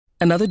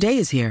Another day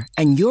is here,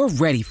 and you're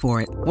ready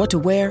for it. What to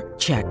wear?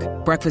 Check.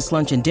 Breakfast,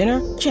 lunch, and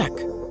dinner? Check.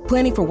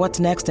 Planning for what's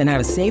next and how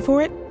to save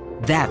for it?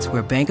 That's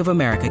where Bank of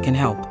America can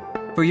help.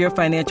 For your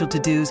financial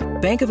to-dos,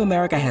 Bank of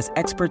America has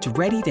experts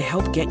ready to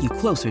help get you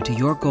closer to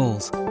your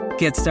goals.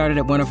 Get started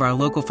at one of our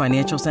local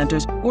financial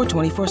centers or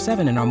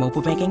 24/7 in our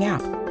mobile banking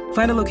app.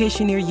 Find a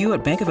location near you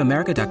at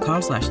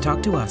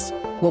bankofamerica.com/talktous.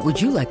 What would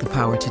you like the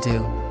power to do?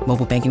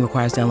 Mobile banking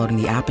requires downloading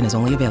the app and is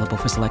only available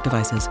for select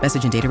devices.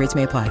 Message and data rates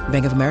may apply.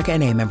 Bank of America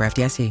N.A., member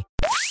FDIC.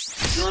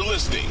 You're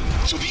listening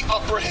to the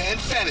Upper Hand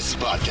Fantasy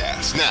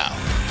Podcast. Now,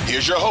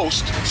 here's your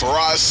host,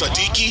 Faraz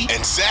Siddiqui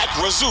and Zach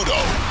Rizzuto.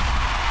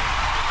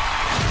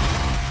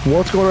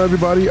 What's going on,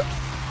 everybody?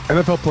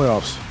 NFL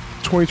playoffs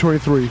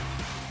 2023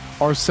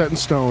 are set in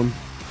stone.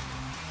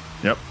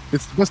 Yep.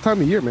 It's the best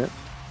time of year, man.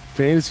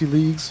 Fantasy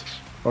leagues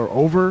are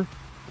over.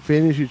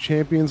 Fantasy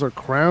champions are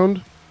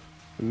crowned.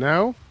 And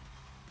now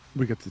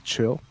we get to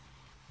chill.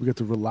 We get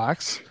to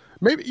relax.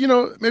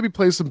 Maybe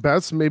play some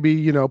bets.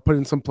 Maybe, put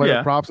in some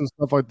player props and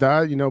stuff like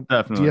that.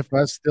 Definitely.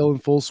 DFS still in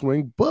full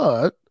swing,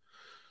 but a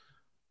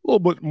little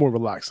bit more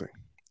relaxing,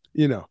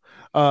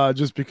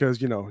 just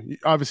because,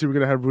 obviously we're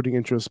going to have rooting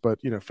interest, but,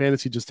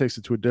 fantasy just takes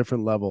it to a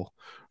different level,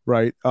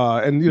 right?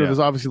 There's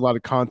obviously a lot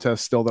of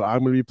contests still that I'm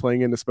going to be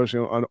playing in, especially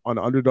on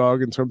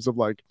Underdog in terms of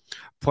like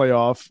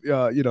playoff,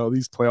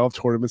 these playoff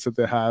tournaments that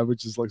they have,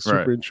 which is like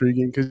super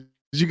intriguing because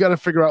you got to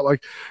figure out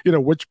like,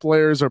 which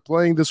players are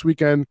playing this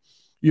weekend,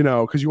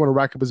 because you want to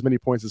rack up as many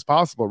points as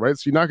possible, right?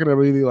 So you're not going to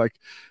really like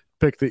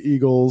pick the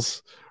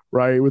Eagles,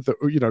 right? With the,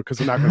 because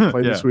they're not going to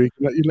play this week.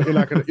 You're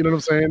not going to, you know what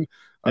I'm saying?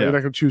 You're not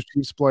going to choose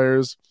Chiefs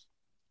players.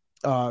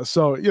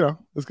 So,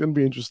 it's going to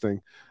be interesting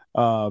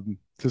to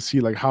see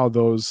like how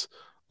those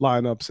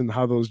lineups and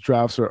how those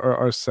drafts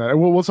are set.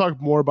 And we'll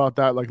talk more about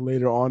that like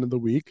later on in the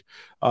week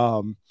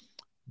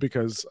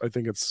because I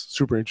think it's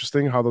super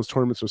interesting how those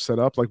tournaments are set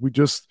up. Like we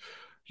just,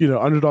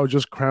 Underdog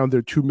just crowned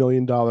their $2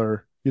 million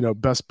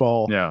best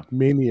ball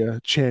mania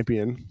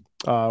champion,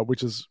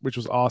 which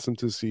was awesome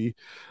to see.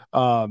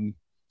 So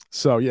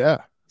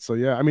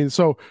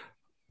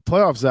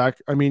playoffs, Zach.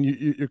 I mean,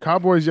 your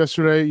Cowboys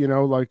yesterday,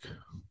 like,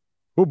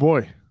 oh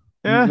boy,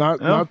 not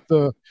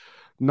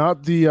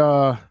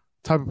the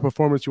type of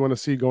performance you want to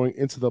see going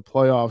into the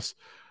playoffs.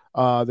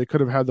 They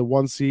could have had the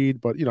 1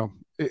 seed, but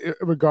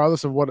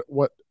regardless of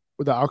what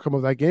the outcome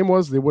of that game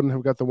was, they wouldn't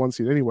have got the 1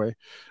 seed anyway.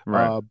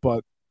 Right.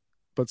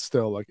 But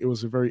still, like it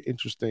was a very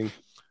interesting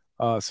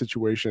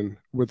situation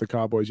with the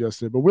Cowboys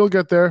yesterday. But we'll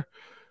get there.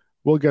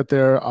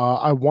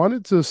 I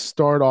wanted to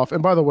start off,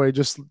 and by the way,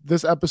 just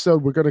this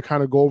episode, we're going to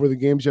kind of go over the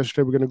games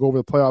yesterday. We're going to go over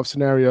the playoff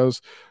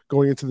scenarios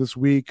going into this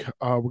week.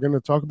 We're going to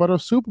talk about our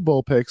Super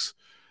Bowl picks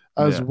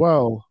as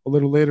well a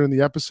little later in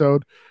the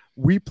episode.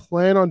 We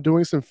plan on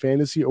doing some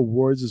fantasy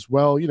awards as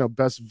well,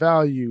 best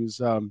values,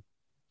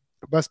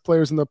 best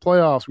players in the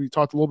playoffs. We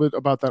talked a little bit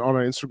about that on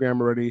our Instagram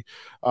already,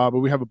 but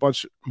we have a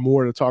bunch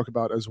more to talk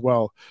about as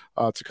well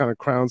to kind of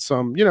crown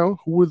some,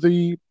 who are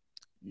the,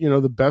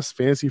 the best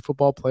fantasy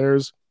football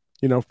players,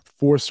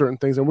 for certain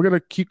things. And we're going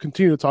to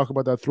continue to talk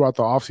about that throughout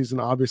the offseason,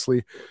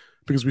 obviously,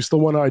 because we still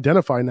want to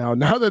identify now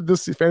that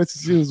this fantasy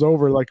season is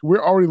over, like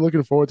we're already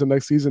looking forward to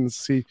next season to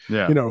see,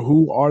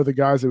 who are the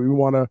guys that we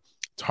want to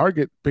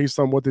target based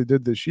on what they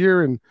did this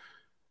year. And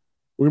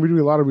we're gonna be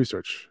doing a lot of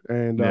research,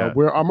 and I've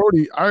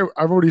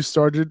already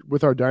started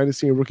with our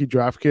dynasty and rookie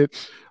draft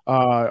kit. We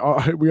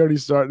already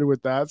started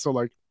with that, so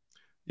like,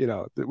 we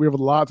have a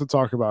lot to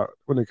talk about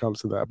when it comes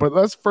to that. But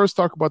let's first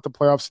talk about the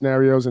playoff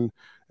scenarios and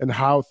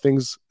how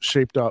things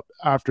shaped up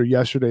after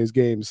yesterday's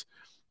games.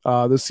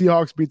 The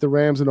Seahawks beat the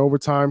Rams in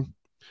overtime,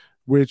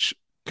 which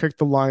kicked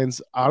the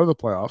Lions out of the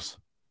playoffs.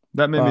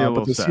 That made me a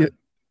little sad.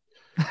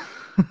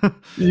 It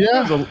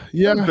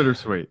was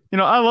bittersweet.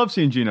 I love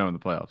seeing Geno in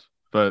the playoffs,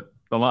 but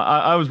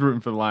I was rooting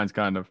for the Lions,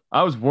 kind of.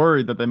 I was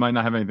worried that they might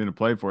not have anything to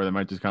play for. They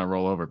might just kind of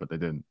roll over, but they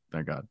didn't.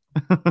 Thank God.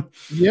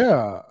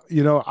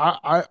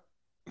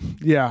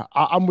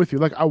 I'm with you.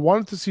 Like, I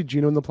wanted to see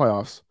Geno in the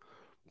playoffs,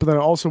 but then I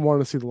also wanted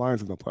to see the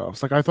Lions in the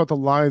playoffs. Like, I thought the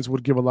Lions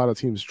would give a lot of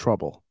teams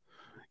trouble.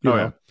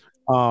 But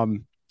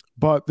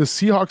the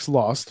Seahawks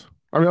lost.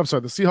 The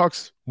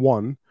Seahawks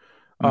won.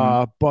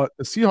 But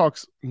the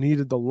Seahawks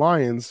needed the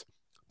Lions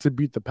to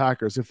beat the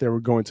Packers if they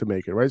were going to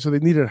make it, right? So they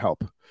needed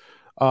help.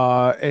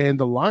 And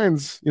the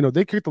Lions,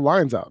 they kicked the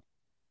Lions out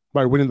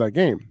by winning that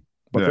game,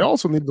 but they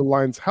also needed the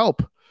Lions'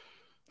 help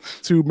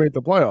to make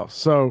the playoffs.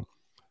 So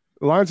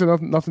the Lions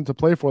had nothing to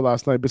play for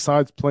last night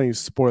besides playing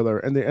spoiler,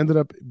 and they ended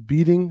up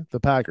beating the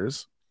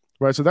Packers,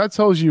 right? So that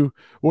tells you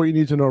what you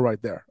need to know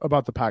right there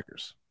about the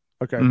Packers.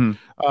 Okay.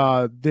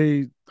 I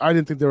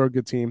didn't think they were a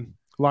good team.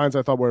 Lions,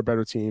 I thought, were a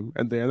better team,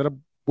 and they ended up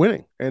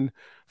winning. And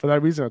for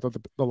that reason, I thought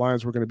the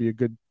Lions were going to be a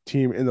good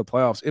team in the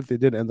playoffs if they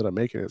did end up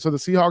making it. So the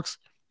Seahawks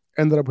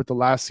ended up with the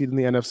last seed in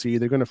the NFC.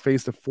 They're going to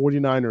face the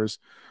 49ers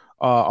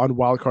on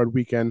wildcard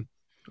weekend.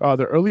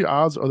 The early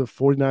odds are the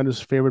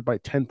 49ers favored by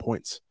 10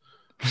 points.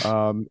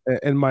 And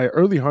my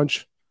early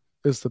hunch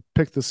is to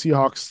pick the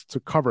Seahawks to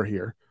cover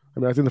here. I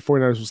mean, I think the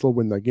 49ers will still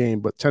win that game,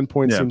 but 10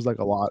 points seems like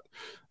a lot.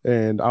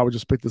 And I would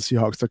just pick the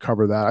Seahawks to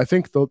cover that. I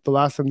think the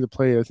last time they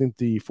played, I think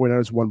the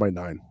 49ers won by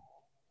 9.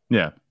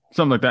 Yeah,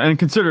 something like that. And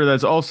consider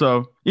that's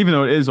also, even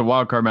though it is a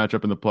wild card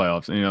matchup in the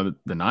playoffs, and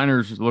the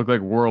Niners look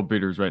like world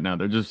beaters right now.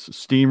 They're just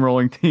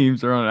steamrolling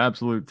teams. They're on an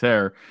absolute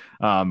tear.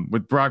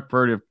 With Brock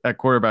Purdy at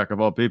quarterback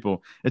of all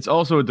people, it's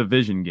also a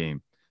division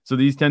game. So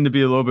these tend to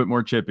be a little bit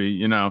more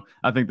chippy.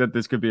 I think that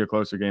this could be a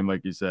closer game,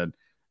 like you said.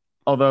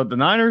 Although the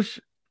Niners,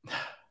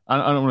 I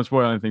don't want to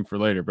spoil anything for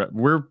later, but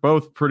we're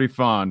both pretty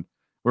fond.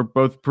 We're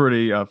both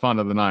pretty fond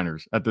of the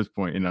Niners at this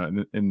point. In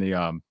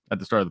the at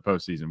the start of the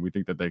postseason, we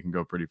think that they can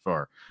go pretty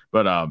far.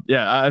 But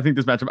I think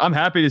this matchup, I'm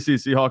happy to see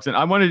Seahawks, and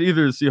I wanted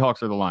either the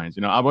Seahawks or the Lions.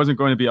 I wasn't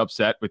going to be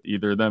upset with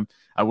either of them.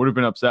 I would have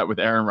been upset with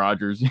Aaron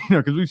Rodgers,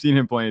 because we've seen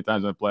him plenty of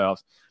times in the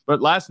playoffs.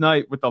 But last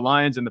night with the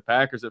Lions and the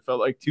Packers, it felt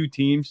like two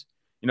teams,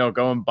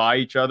 going by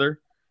each other,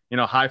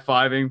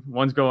 high-fiving.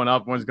 One's going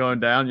up, one's going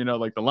down.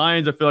 Like the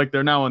Lions, I feel like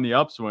they're now on the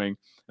upswing,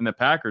 and the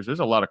Packers, there's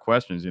a lot of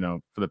questions,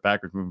 for the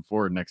Packers moving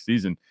forward next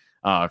season.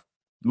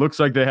 Looks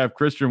like they have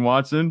Christian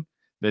Watson.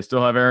 They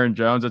still have Aaron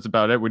Jones. That's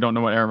about it. We don't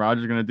know what Aaron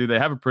Rodgers is going to do. They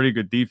have a pretty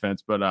good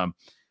defense, but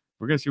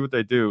we're going to see what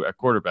they do at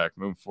quarterback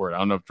moving forward. I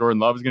don't know if Jordan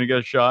Love is going to get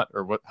a shot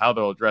or how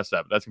they'll address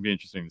that, but that's going to be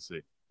interesting to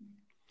see.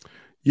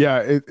 Yeah,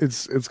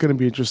 it's going to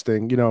be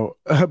interesting.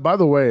 By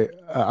the way,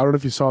 I don't know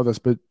if you saw this,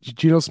 but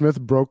Geno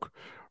Smith broke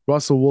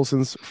Russell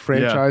Wilson's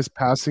franchise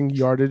passing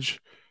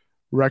yardage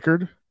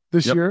record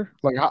this year.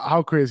 Like,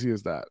 how crazy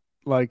is that?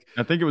 Like,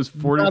 I think it was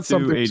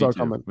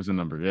 42-82 was the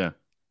number. Yeah.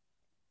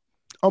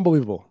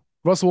 Unbelievable.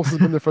 Russell Wilson's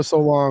been there for so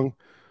long,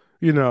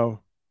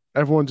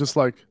 everyone just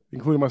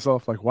including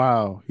myself,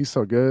 wow, he's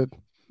so good.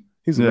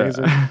 He's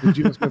amazing.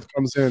 Geno Smith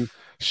comes in,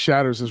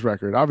 shatters his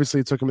record. Obviously,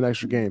 it took him an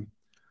extra game.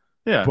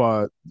 Yeah.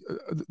 But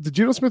did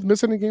Geno Smith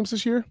miss any games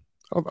this year?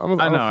 I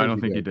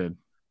don't think he did.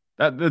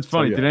 That's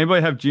funny. Did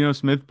anybody have Geno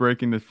Smith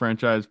breaking the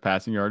franchise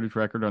passing yardage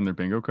record on their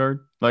bingo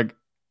card? I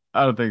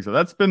don't think so.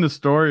 That's been the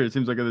story, it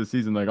seems like, of the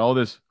season. All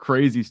this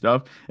crazy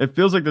stuff. It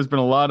feels like there's been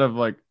a lot of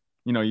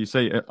you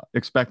say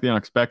expect the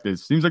unexpected. It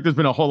seems like there's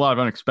been a whole lot of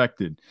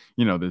unexpected,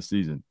 this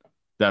season.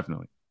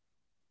 Definitely.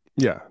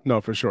 Yeah,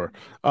 no, for sure.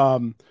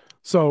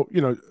 So,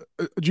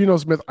 Geno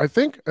Smith, I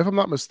think, if I'm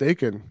not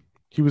mistaken,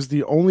 he was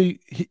the only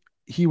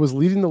he was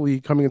leading the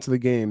league coming into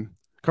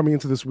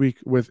this week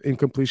with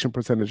incompletion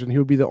percentage, and he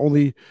would be the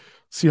only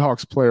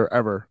Seahawks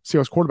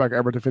quarterback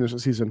ever to finish the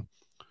season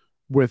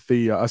with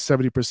a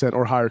 70%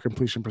 or higher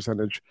completion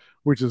percentage,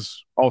 which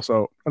is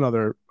also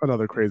another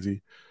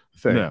crazy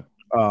thing. Yeah.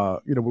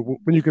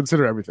 When you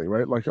consider everything,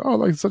 right?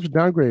 It's such a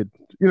downgrade.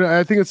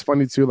 I think it's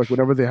funny too.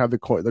 Whenever they have the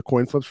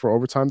coin flips for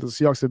overtime, the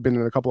Seahawks have been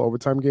in a couple of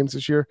overtime games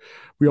this year.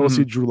 We always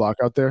see Drew Lock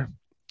out there,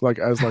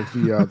 as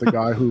the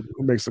guy who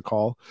makes the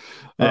call.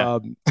 Yeah.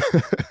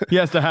 He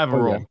has to have a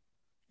role. Yeah.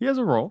 He has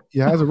a role. He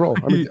has a role.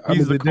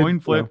 He's the coin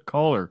flip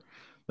caller.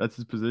 That's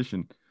his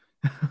position.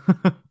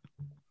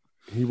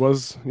 He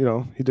was,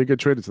 he did get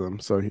traded to them,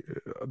 so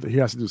he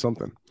has to do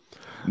something.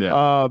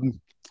 Yeah.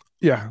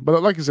 Yeah,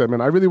 but like you said, man,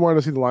 I really wanted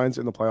to see the Lions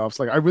in the playoffs.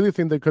 I really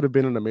think they could have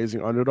been an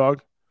amazing underdog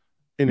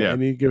in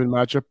any given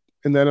matchup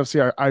in the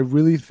NFC. I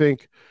really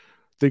think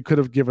they could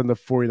have given the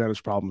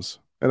 49ers problems,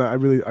 and I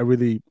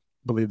really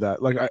believe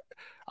that.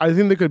 I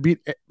think they could beat.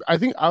 I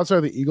think outside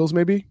of the Eagles,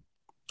 maybe,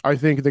 I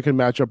think they could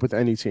match up with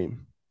any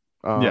team.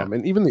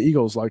 And even the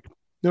Eagles,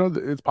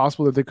 it's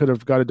possible that they could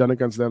have got it done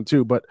against them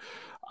too. But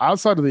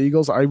outside of the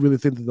Eagles, I really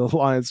think that the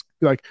Lions,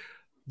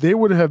 they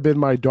would have been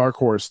my dark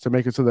horse to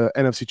make it to the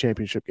NFC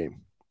Championship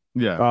game.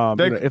 Yeah.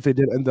 If they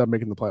did end up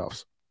making the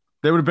playoffs,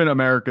 they would have been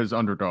America's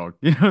underdog.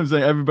 You know what I'm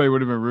saying? Everybody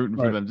would have been rooting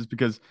for them just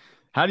because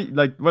what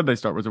did they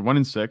start? Was it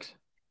 1-6?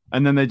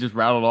 And then they just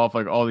rattled off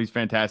all these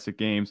fantastic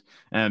games.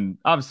 And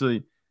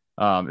obviously,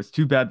 it's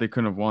too bad they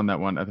couldn't have won that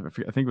one. I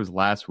think it was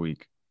last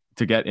week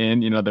to get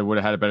in. They would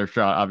have had a better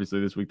shot. Obviously,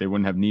 this week they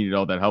wouldn't have needed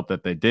all that help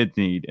that they did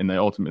need, and they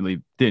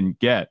ultimately didn't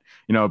get.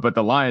 But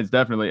the Lions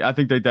I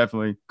think they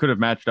definitely could have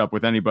matched up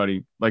with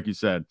anybody, like you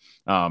said.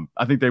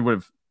 I think they would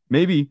have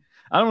maybe.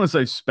 I don't want to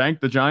say spank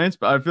the Giants,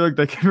 but I feel like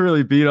they can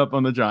really beat up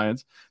on the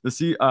Giants. Let's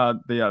see.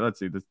 They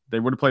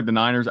would have played the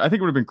Niners. I think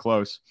it would have been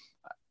close.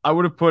 I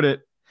think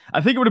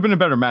it would have been a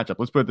better matchup.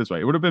 Let's put it this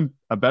way. It would have been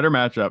a better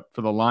matchup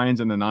for the Lions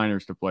and the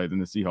Niners to play than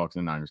the Seahawks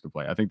and the Niners to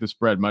play. I think the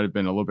spread might have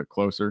been a little bit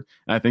closer,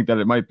 and I think that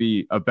it might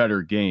be a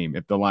better game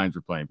if the Lions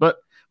were playing. But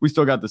we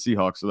still got the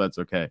Seahawks, so that's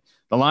okay.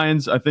 The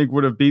Lions, I think,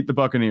 would have beat the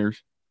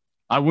Buccaneers.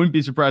 I wouldn't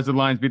be surprised if the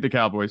Lions beat the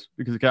Cowboys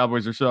because the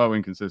Cowboys are so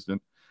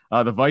inconsistent.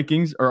 The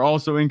Vikings are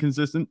also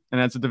inconsistent, and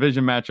that's a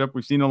division matchup.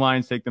 We've seen the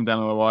Lions take them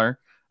down to the wire.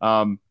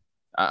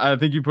 I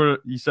think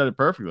you said it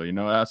perfectly.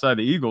 Outside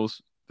the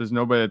Eagles, there's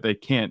nobody that they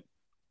can't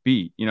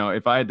beat.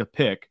 If I had to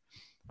pick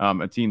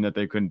a team that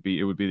they couldn't beat,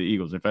 it would be the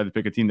Eagles. If I had to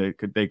pick a team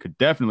that they could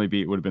definitely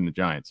beat, it would have been the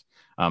Giants.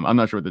 I'm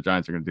not sure what the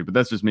Giants are going to do, but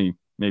that's just me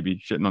maybe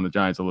shitting on the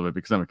Giants a little bit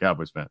because I'm a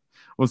Cowboys fan.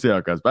 We'll see how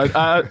it goes. But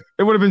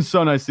it would have been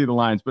so nice to see the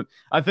Lions. But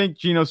I think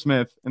Geno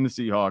Smith and the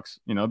Seahawks,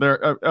 they're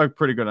a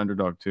pretty good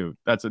underdog too.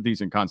 That's a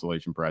decent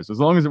consolation prize. As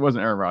long as it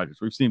wasn't Aaron Rodgers.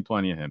 We've seen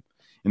plenty of him.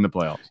 in the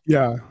playoffs.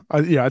 Yeah,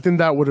 I think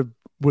that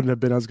wouldn't have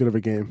been as good of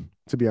a game,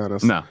 to be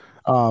honest. No.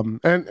 And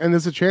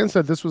there's a chance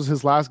that this was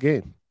his last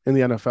game in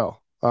the NFL.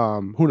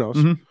 Who knows?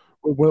 Mm-hmm.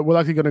 We're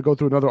likely going to go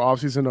through another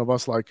offseason of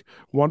us like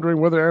wondering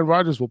whether Aaron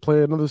Rodgers will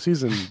play another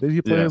season. Did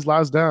he play his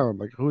last down?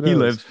 Like, who knows? He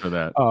lives for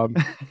that.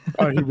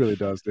 He really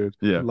does, dude.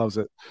 Yeah, he loves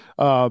it.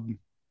 And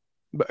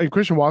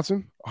Christian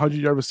Watson,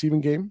 100-yard receiving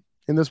game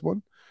in this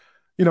one.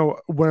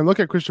 When I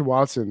look at Christian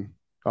Watson,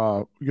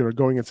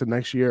 going into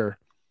next year,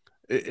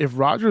 if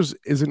Rodgers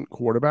isn't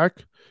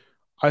quarterback,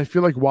 I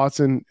feel like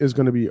Watson is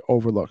going to be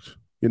overlooked.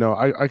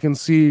 I can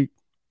see,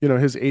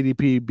 his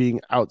ADP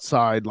being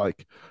outside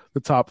like the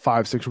top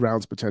 5-6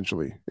 rounds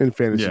potentially in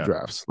fantasy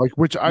drafts, like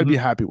which I'd be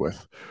happy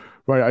with,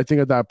 right? I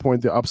think at that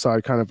point the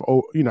upside kind of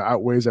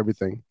outweighs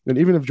everything, and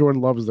even if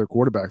Jordan Love is their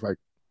quarterback,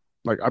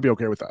 like I'd be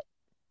okay with that.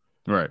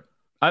 Right.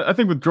 I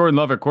think with Jordan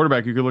Love at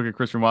quarterback, you could look at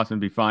Christian Watson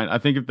and be fine. I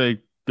think if they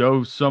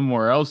go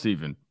somewhere else,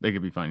 even they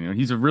could be fine.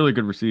 He's a really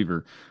good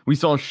receiver. We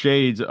saw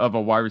shades of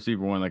a wide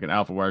receiver one, like an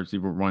alpha wide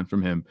receiver one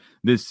from him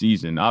this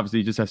season. Obviously,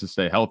 he just has to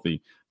stay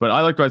healthy. But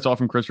I liked what I saw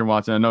from Christian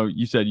Watson. I know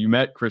you said you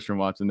met Christian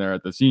Watson there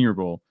at the Senior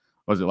Bowl.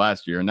 Was it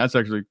last year? And that's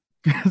actually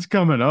it's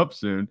coming up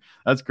soon.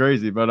 That's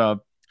crazy. But I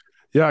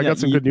got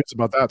some good news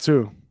about that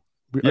too.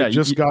 I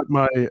just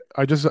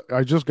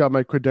got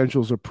my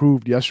credentials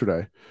approved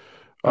yesterday.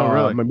 Oh,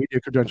 really? My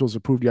media credentials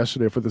approved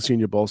yesterday for the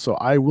Senior Bowl, so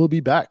I will be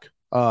back.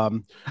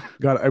 Got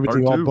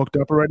everything all booked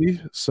up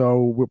already.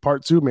 So we're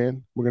part 2,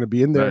 man. We're gonna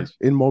be in there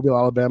in Mobile,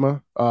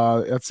 Alabama.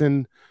 That's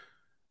in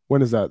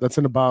when is that? That's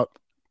in about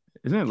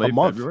isn't it late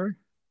February?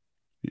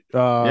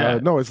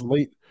 No, it's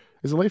late.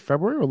 Is it late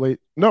February or late?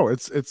 No,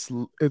 it's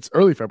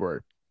early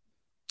February.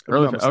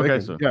 Okay,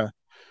 so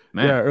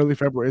early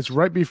February. It's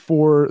right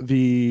before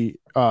the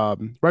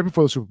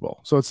Super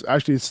Bowl. So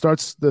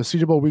the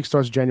Senior Bowl week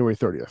starts January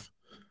 30th.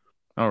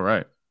 All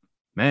right,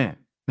 man.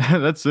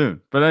 That's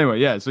soon. But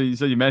anyway, so you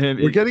said you met him.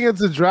 We're getting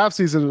into draft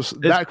season. It's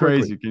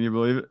crazy. Can you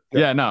believe it?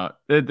 Yeah, no,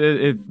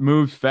 it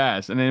moves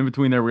fast. And then in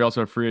between there, we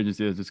also have free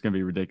agency that's just going to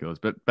be ridiculous.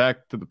 But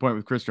back to the point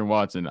with Christian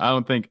Watson,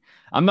 I'm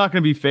not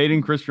going to be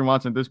fading Christian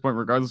Watson at this point,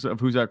 regardless of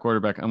who's at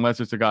quarterback, unless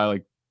it's a guy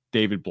like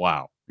David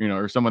Blau,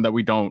 or someone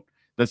that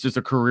that's just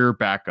a career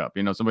backup,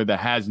 somebody that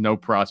has no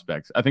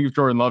prospects. I think if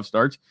Jordan Love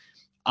starts,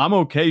 I'm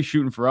okay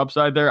shooting for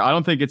upside there. I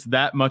don't think it's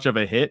that much of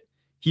a hit.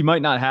 He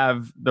might not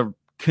have the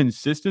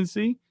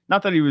consistency.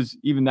 Not that he was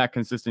even that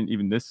consistent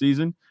even this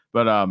season,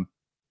 but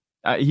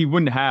he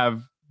wouldn't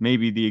have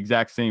maybe the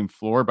exact same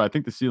floor, but I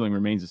think the ceiling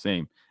remains the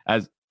same.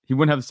 As he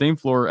wouldn't have the same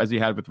floor as he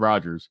had with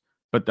Rodgers,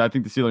 but I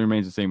think the ceiling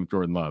remains the same with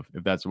Jordan Love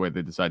if that's the way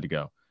they decide to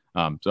go.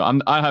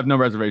 So I have no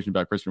reservation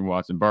about Christian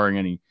Watson, barring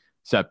any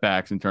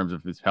setbacks in terms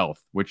of his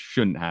health, which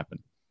shouldn't happen.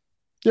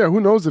 Yeah,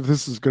 who knows if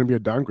this is going to be a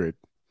downgrade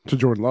to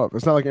Jordan Love?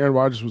 It's not like Aaron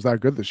Rodgers was that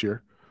good this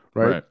year,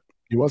 right?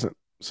 He wasn't.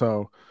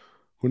 So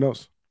who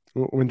knows?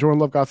 When Jordan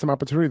Love got some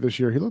opportunity this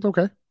year, he looked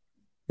okay.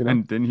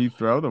 And didn't he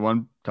throw the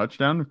one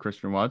touchdown to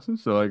Christian Watson?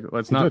 So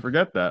let's not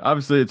forget that.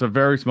 Obviously, it's a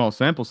very small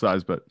sample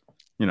size, but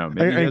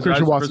maybe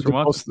Christian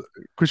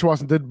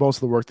Watson did most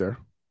of the work there.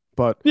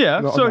 But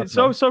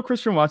so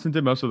Christian Watson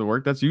did most of the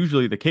work. That's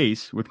usually the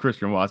case with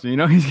Christian Watson.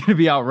 He's going to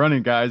be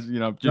outrunning guys.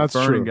 Just That's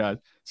burning true. guys.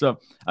 So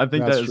I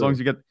think that as long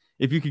as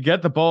if you could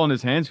get the ball in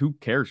his hands, who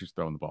cares who's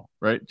throwing the ball,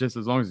 right? Just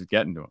as long as he's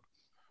getting to him.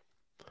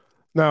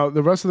 Now,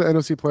 the rest of the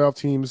NFC playoff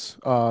teams,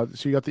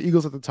 so you got the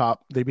Eagles at the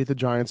top. They beat the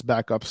Giants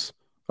backups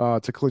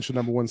to clinch the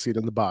number 1 seed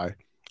in the bye.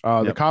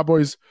 The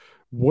Cowboys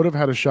would have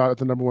had a shot at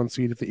the number 1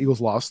 seed if the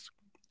Eagles lost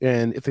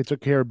and if they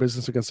took care of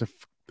business against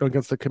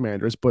the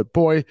Commanders. But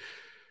boy,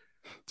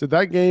 did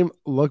that game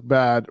look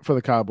bad for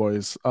the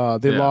Cowboys.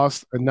 They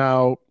lost, and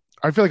now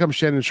I feel like I'm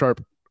Shannon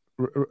Sharp.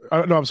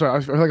 No, I'm sorry.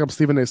 I feel like I'm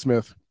Stephen A.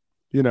 Smith.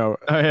 Oh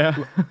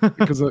yeah,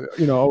 because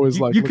always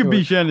like you could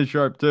be Shannon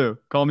Sharp too.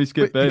 Call me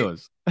Skip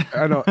Bayless.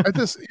 I know.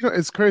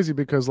 It's crazy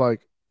because I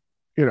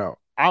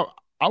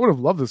would have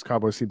loved this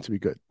Cowboys team to be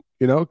good.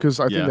 Because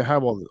I think they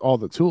have all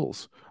the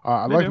tools.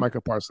 I like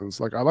Micah Parsons.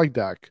 Like I like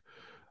Dak.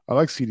 I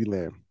like CeeDee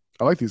Lamb.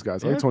 I like these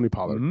guys. I like Tony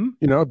Pollard.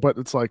 Mm-hmm. But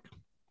it's like,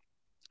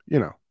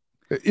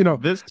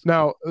 this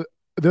now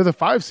they're the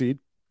 5 seed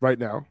right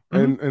now,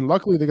 and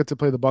luckily they get to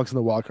play the Bucs in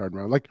the wild card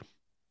round. Like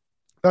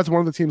that's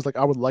one of the teams like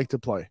I would like to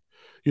play.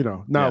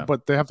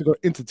 But they have to go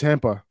into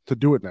Tampa to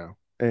do it now.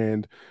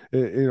 And,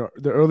 the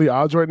early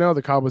odds right now,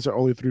 the Cowboys are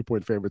only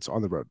 3-point favorites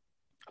on the road.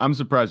 I'm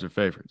surprised they're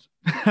favorites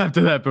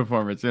after that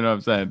performance. You know what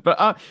I'm saying?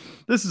 But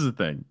this is the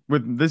thing.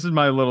 This is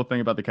my little thing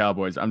about the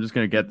Cowboys. I'm just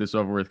going to get this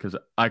over with because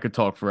I could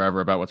talk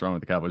forever about what's wrong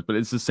with the Cowboys. But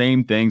it's the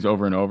same things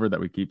over and over that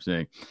we keep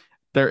saying.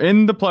 They're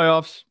in the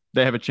playoffs.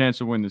 They have a chance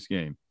to win this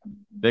game.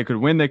 They could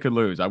win. They could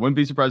lose. I wouldn't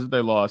be surprised if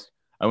they lost.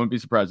 I wouldn't be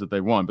surprised if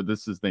they won. But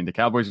this is the thing. The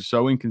Cowboys are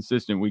so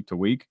inconsistent week to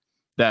week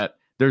that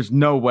there's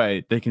no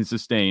way they can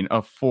sustain a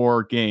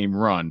 4-game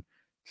run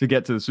to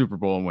get to the Super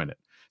Bowl and win it.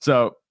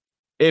 So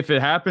if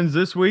it happens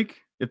this week,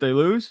 if they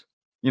lose,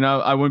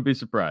 I wouldn't be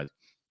surprised.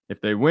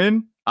 If they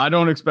win, I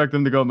don't expect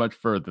them to go much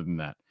further than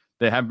that.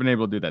 They haven't been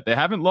able to do that. They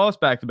haven't lost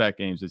back-to-back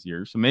games this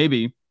year. So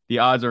maybe the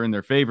odds are in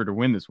their favor to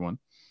win this one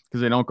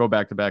because they don't go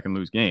back-to-back and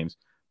lose games.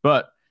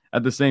 But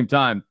at the same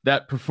time,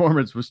 that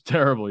performance was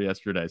terrible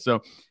yesterday.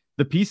 So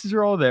the pieces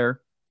are all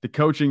there. The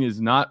coaching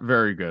is not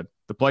very good.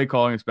 The play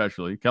calling,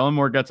 especially. Kellen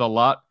Moore gets a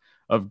lot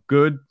of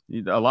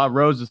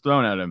roses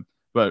thrown at him,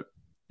 but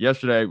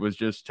yesterday was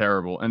just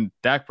terrible. And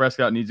Dak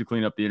Prescott needs to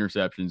clean up the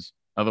interceptions.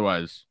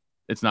 Otherwise,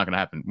 it's not going to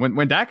happen.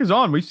 When Dak is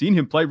on, we've seen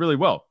him play really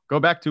well. Go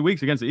back 2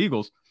 weeks against the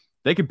Eagles.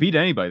 They could beat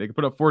anybody. They could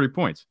put up 40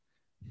 points.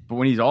 But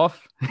when he's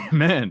off,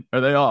 man,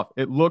 are they off?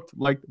 It looked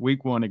like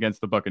week 1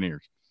 against the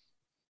Buccaneers.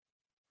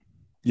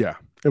 Yeah,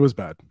 it was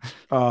bad.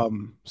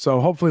 So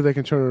hopefully they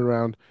can turn it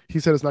around. He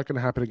said it's not going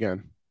to happen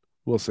again.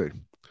 We'll see.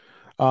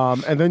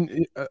 And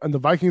the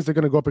Vikings, they're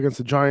going to go up against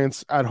the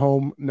Giants at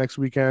home next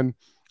weekend.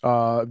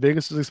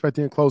 Vegas is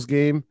expecting a close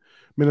game.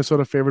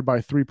 Minnesota favored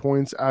by 3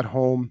 points at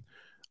home.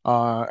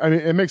 I mean,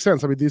 it makes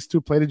sense. I mean, these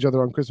two played each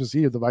other on Christmas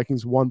Eve. The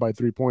Vikings won by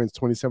 3 points,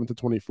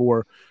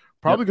 27-24.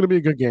 Probably going to be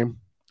a good game.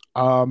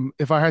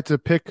 If I had to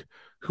pick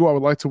who I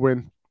would like to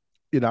win,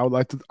 I would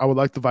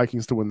like the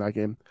Vikings to win that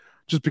game,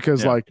 just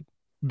because like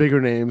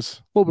bigger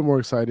names, a little bit more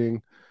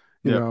exciting.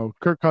 You know,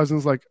 Kirk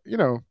Cousins,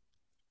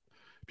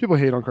 people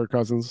hate on Kirk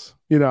Cousins.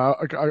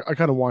 I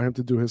kind of want him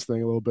to do his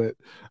thing a little bit.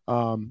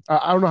 I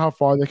don't know how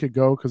far they could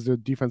go because their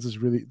defense is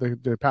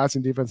their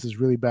passing defense is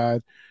really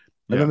bad,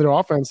 and then their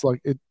offense,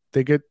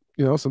 they get,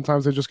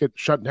 sometimes they just get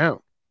shut down.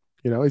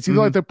 It's either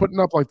like they're putting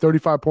up like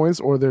 35 points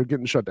or they're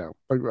getting shut down.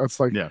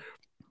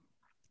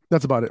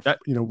 That's about it.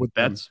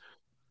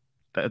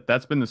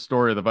 That's been the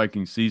story of the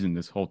Vikings season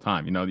this whole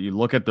time. You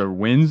look at their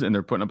wins and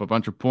they're putting up a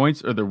bunch of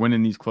points, or they're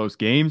winning these close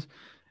games.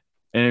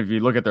 And if you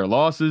look at their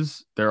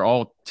losses, they're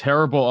all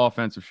terrible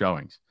offensive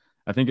showings.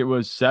 I think it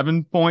was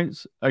 7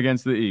 points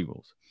against the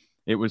Eagles.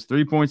 It was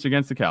 3 points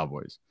against the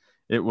Cowboys.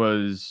 It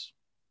was,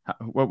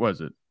 what was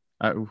it?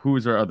 Who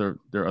was their other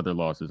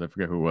losses? I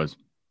forget who it was.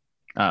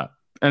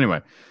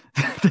 Anyway,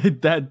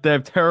 they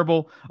have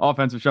terrible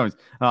offensive showings.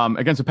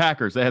 Against the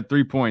Packers, they had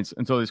 3 points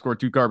until they scored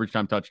 2 garbage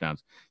time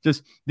touchdowns.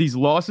 Just these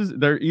losses,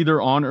 they're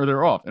either on or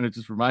they're off. And it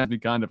just reminds me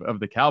kind of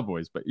the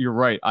Cowboys. But you're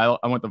right. I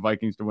want the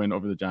Vikings to win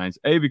over the Giants.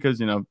 A, because,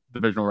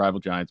 divisional rival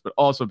Giants, but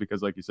also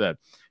because, like you said,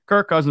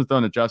 Kirk Cousins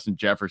throwing to Justin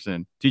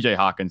Jefferson, TJ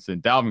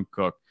Hawkinson, Dalvin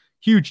Cook,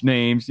 huge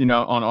names,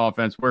 on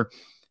offense where,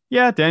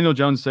 Daniel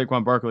Jones,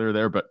 Saquon Barkley are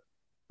there, but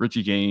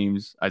Richie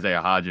James,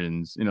 Isaiah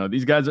Hodgins,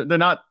 these guys, they're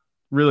not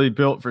really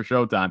built for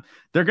showtime.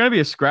 They're going to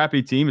be a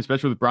scrappy team,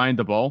 especially with Brian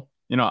DeBall.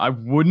 I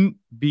wouldn't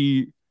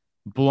be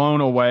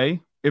blown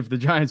away if the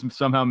Giants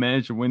somehow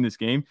manage to win this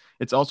game.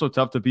 It's also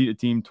tough to beat a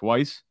team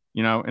twice,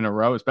 in a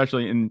row,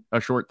 especially in a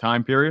short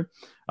time period.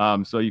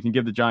 So you can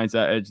give the Giants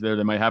that edge there.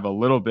 They might have a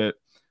little bit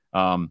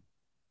of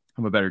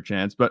a better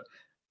chance, but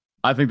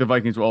I think the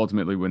Vikings will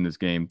ultimately win this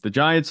game. The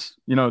Giants,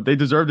 they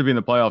deserve to be in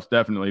the playoffs,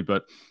 definitely,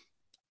 but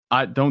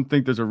I don't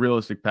think there's a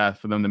realistic path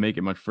for them to make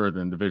it much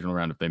further in the divisional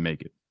round if they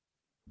make it.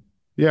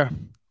 Yeah,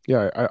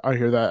 I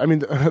hear that. I mean,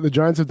 the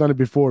Giants have done it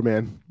before,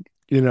 man.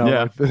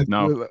 No,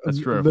 that's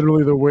true.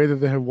 Literally, the way that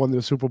they have won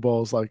their Super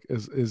Bowls,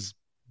 is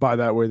by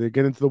that way. They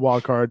get into the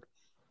wild card,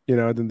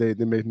 and then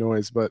they make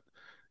noise. But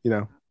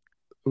Daniel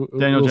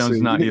Jones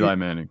is not Eli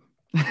Manning.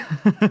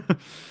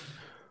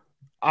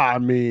 I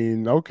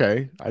mean,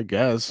 okay, I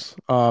guess.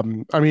 I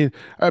mean,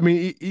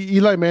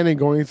 Eli Manning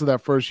going into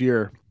that first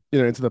year,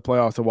 into the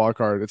playoffs, the wild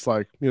card. It's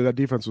like, that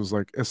defense was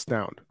like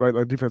astounding, right?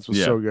 Like defense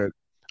was so good.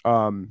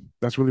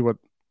 That's really what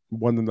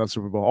won them that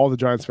Super Bowl. All the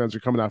Giants fans are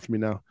coming after me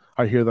now.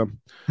 I hear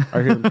them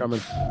coming.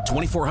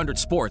 2400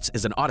 Sports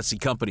is an Odyssey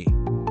company.